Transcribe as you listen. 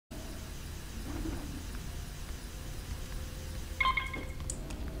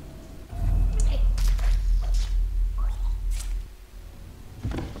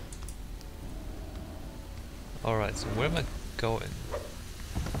Alright, so where am I going?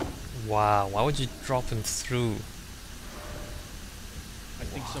 Wow, why would you drop him through? I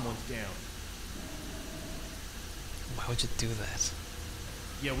think someone's down. Why would you do that?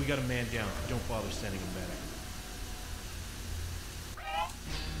 Yeah, we got a man down. Don't bother sending him back.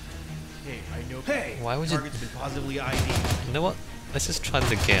 Hey, I know. Hey! Why would you... Target's been positively ID'd. You know what? Let's just try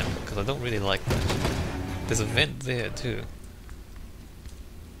that again, because I don't really like that. There's a vent there too.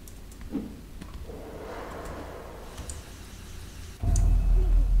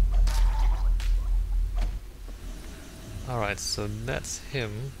 Alright, so that's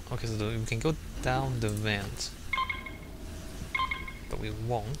him. Okay, so we can go down the vent. But we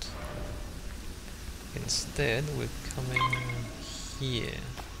won't. Instead, we're coming here.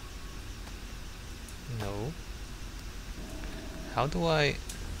 No. How do I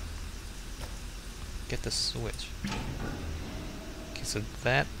get the switch? Okay, so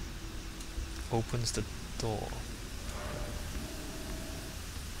that opens the door.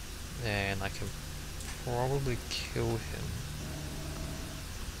 And I can probably kill him.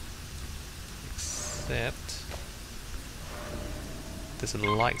 Except there's a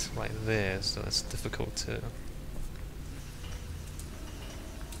light right there, so it's difficult to...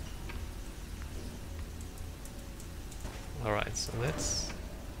 Alright, so let's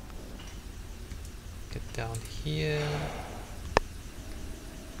get down here.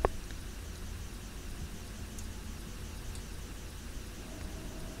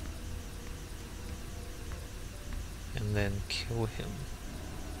 And then kill him.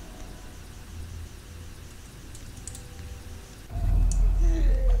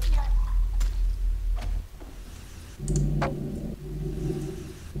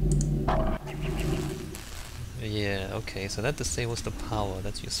 Yeah, okay, so that disables the power,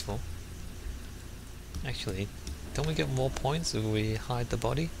 that's useful. Actually, don't we get more points if we hide the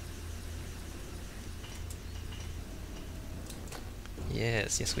body?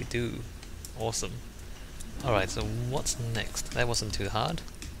 Yes, yes we do. Awesome. Alright, so what's next? That wasn't too hard.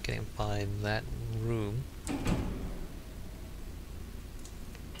 Getting by that room.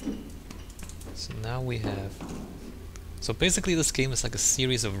 So now we have... So basically this game is like a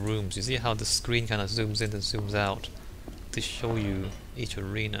series of rooms. You see how the screen kind of zooms in and zooms out to show you each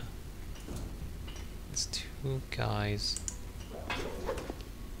arena. There's two guys.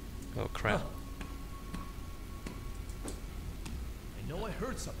 Oh crap. I know I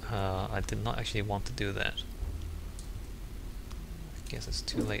heard something. I did not actually want to do that. I guess it's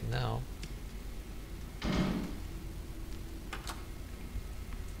too late now.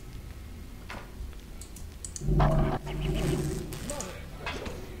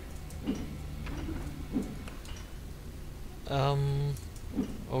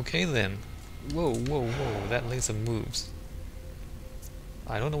 Okay then. Whoa, whoa, whoa, that laser moves.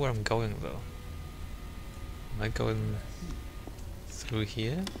 I don't know where I'm going though. Am I going through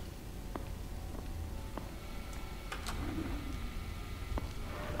here?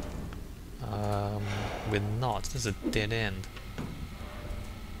 We're not. This is a dead end.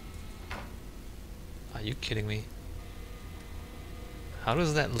 Are you kidding me? How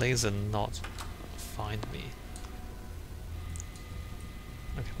does that laser not find me?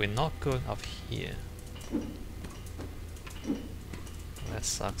 Okay, we're not going up here. That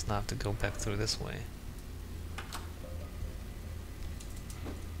sucks, now I have to go back through this way.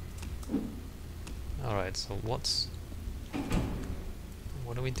 Alright, so what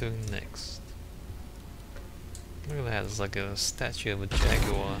are we doing next? Look at that, it's like a statue of a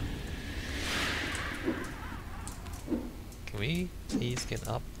jaguar. Can we please get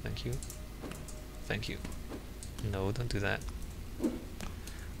up? Thank you. Thank you. No, don't do that.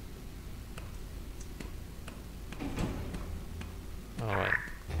 Alright.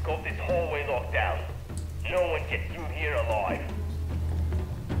 Got this hallway locked down. No one gets through here alive.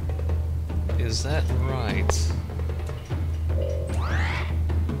 Is that right?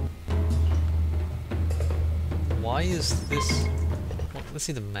 Why is this... Well, let's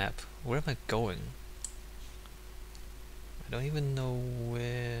see the map. Where am I going? I don't even know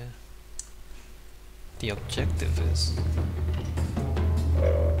where the objective is.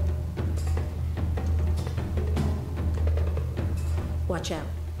 Watch out.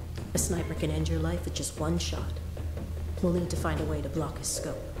 A sniper can end your life with just one shot. We'll need to find a way to block his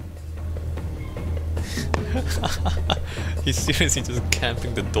scope. He's seriously just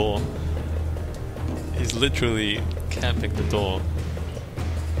camping the door. He's literally camping the door.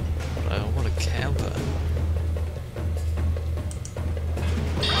 But I don't want to camper.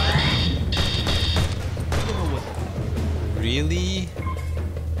 Really?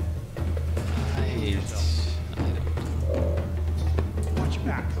 I don't... Watch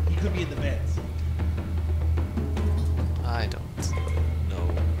back. He could be in the vents.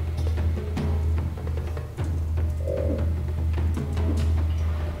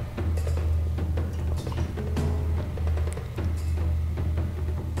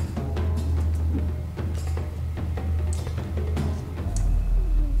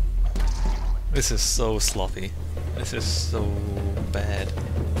 This is so sloppy. This is so bad.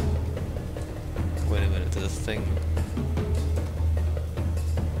 Wait a minute, there's a thing.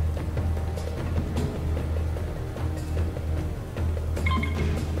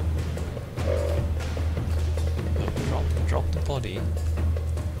 Drop the body.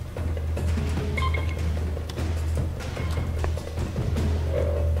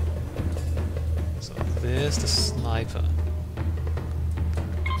 So there's the sniper.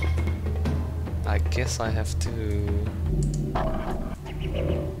 I guess I have to...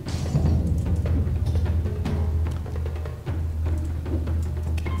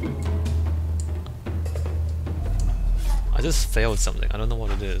 I just failed something, I don't know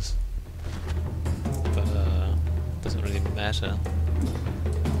what it is. But doesn't really matter.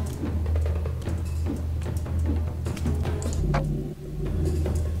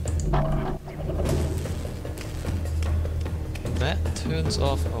 That turns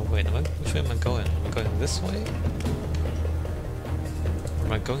off... Oh wait, which way am I going? Am I going this way? Or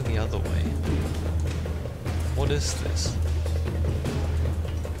am I going the other way? What is this?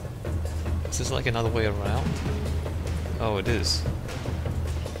 Is this like another way around? Oh, it is.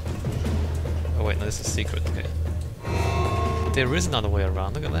 Oh wait, no, this is secret, okay. There is another way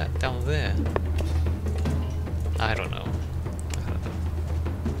around, look at that, down there. I don't know.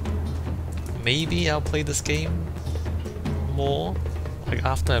 Maybe I'll play this game more, like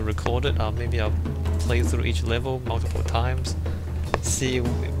after I record it, maybe I'll play through each level multiple times, see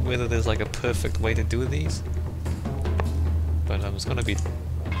whether there's like a perfect way to do these. But it's gonna be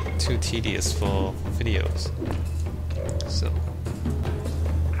too tedious for videos. So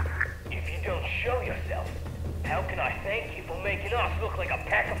If you don't show yourself, how can I thank you for making us look like a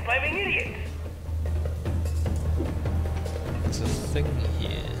pack of flaming idiots? there's a thing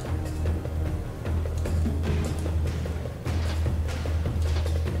here.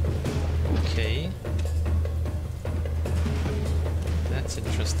 Okay. That's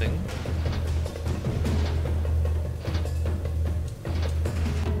interesting.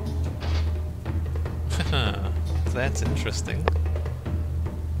 That's interesting.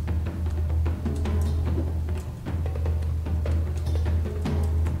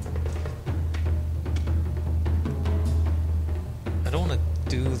 I don't want to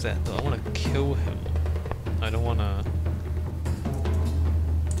do that though, I want to kill him. I don't want to...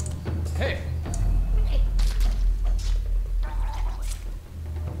 Hey!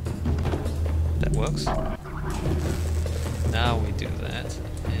 That works. Now we do that,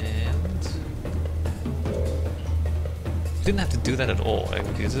 and... We didn't have to do that at all, right?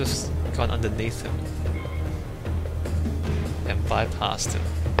 We could just gone underneath him and bypassed him.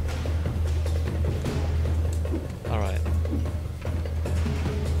 Alright.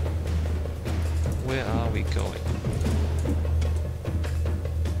 Where are we going?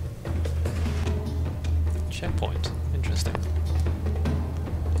 Checkpoint. Interesting.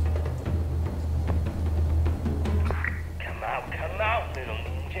 Come out, little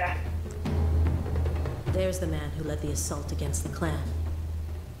ninja. There's the man who led the assault against the clan.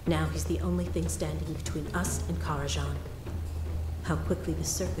 Now he's the only thing standing between us and Karajan. How quickly the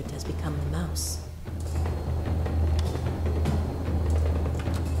serpent has become the mouse.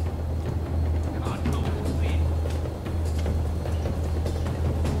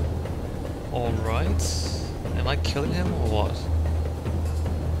 Alright. Am I killing him or what?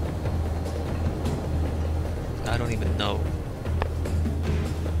 I don't even know.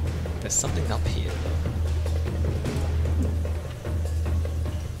 There's something up here though.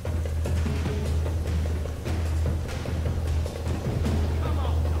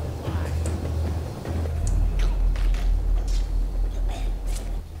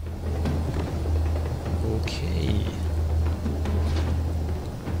 Okay.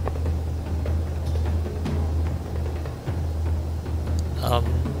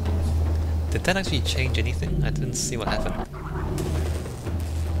 Did that actually change anything? I didn't see what happened.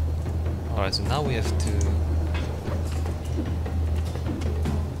 Alright, so now we have to...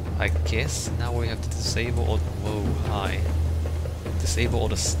 I guess now we have to disable all the... Whoa, hi. Disable all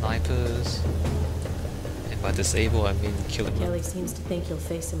the snipers. And by disable I mean kill them. Kelly seems to think you'll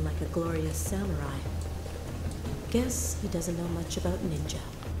face him like a glorious samurai. Guess he doesn't know much about ninja.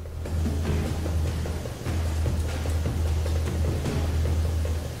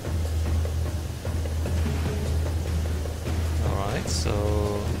 Alright,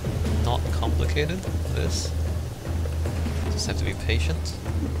 so... not complicated, this. Just have to be patient.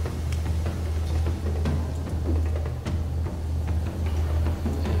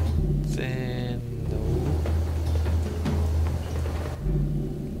 And then... no.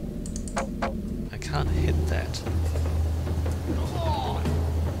 I can't hit that.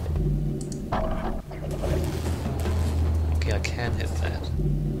 can hit that.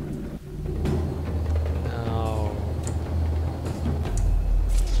 Now...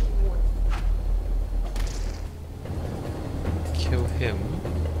 kill him.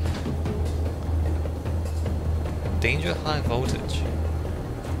 Danger high voltage.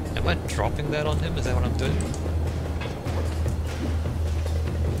 Am I dropping that on him? Is that what I'm doing?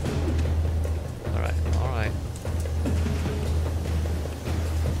 Alright, alright.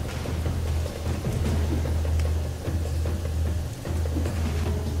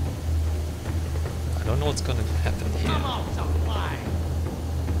 I don't know what's gonna happen here.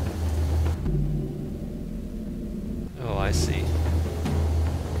 Oh, I see.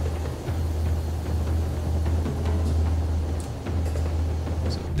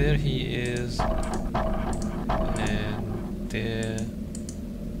 So there he is, and there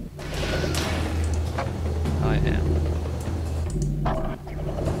I am.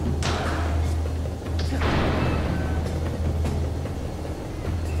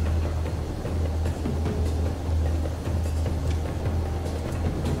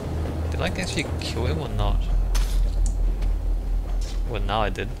 Did I actually kill him or not? Well, now I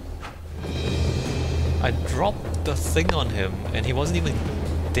did. I dropped the thing on him and he wasn't even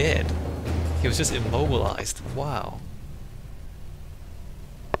dead. He was just immobilized. Wow.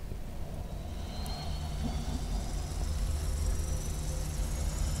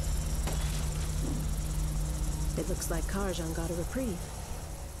 It looks like Karajan got a reprieve.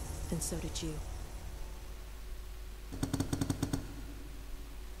 And so did you.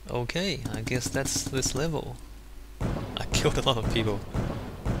 Okay, I guess that's this level. I killed a lot of people.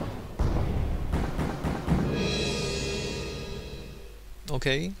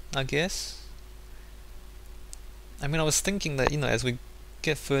 Okay, I guess. I mean, I was thinking that, you know, as we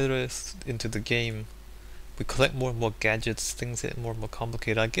get further into the game, we collect more and more gadgets, things get more and more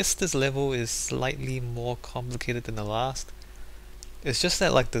complicated. I guess this level is slightly more complicated than the last. It's just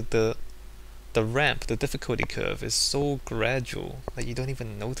that, like, the ramp, the difficulty curve is so gradual that you don't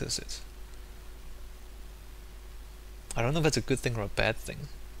even notice it. I don't know if that's a good thing or a bad thing.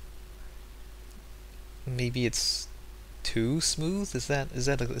 Maybe it's too smooth? Is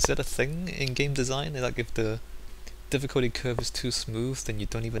that a thing in game design? Like, if the difficulty curve is too smooth, then you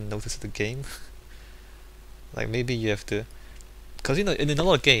don't even notice the game. Like, maybe you have to, because, you know, in a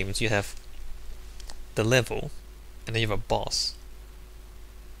lot of games you have the level, and then you have a boss,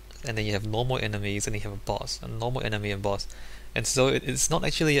 and then you have normal enemies, and you have a boss, a normal enemy and boss, and so it's not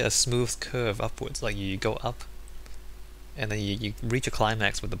actually a smooth curve upwards. Like, you go up, and then you reach a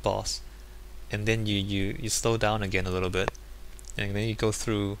climax with the boss, and then you slow down again a little bit, and then you go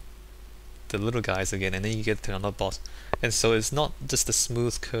through the little guys again, and then you get to another boss. And so it's not just a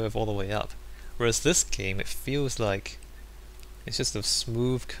smooth curve all the way up. Whereas this game, it feels like it's just a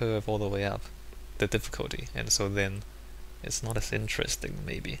smooth curve all the way up, the difficulty, and so then it's not as interesting,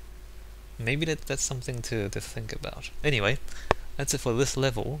 maybe. Maybe that's something to think about. Anyway, that's it for this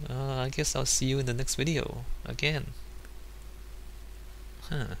level. I guess I'll see you in the next video again.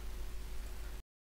 Huh.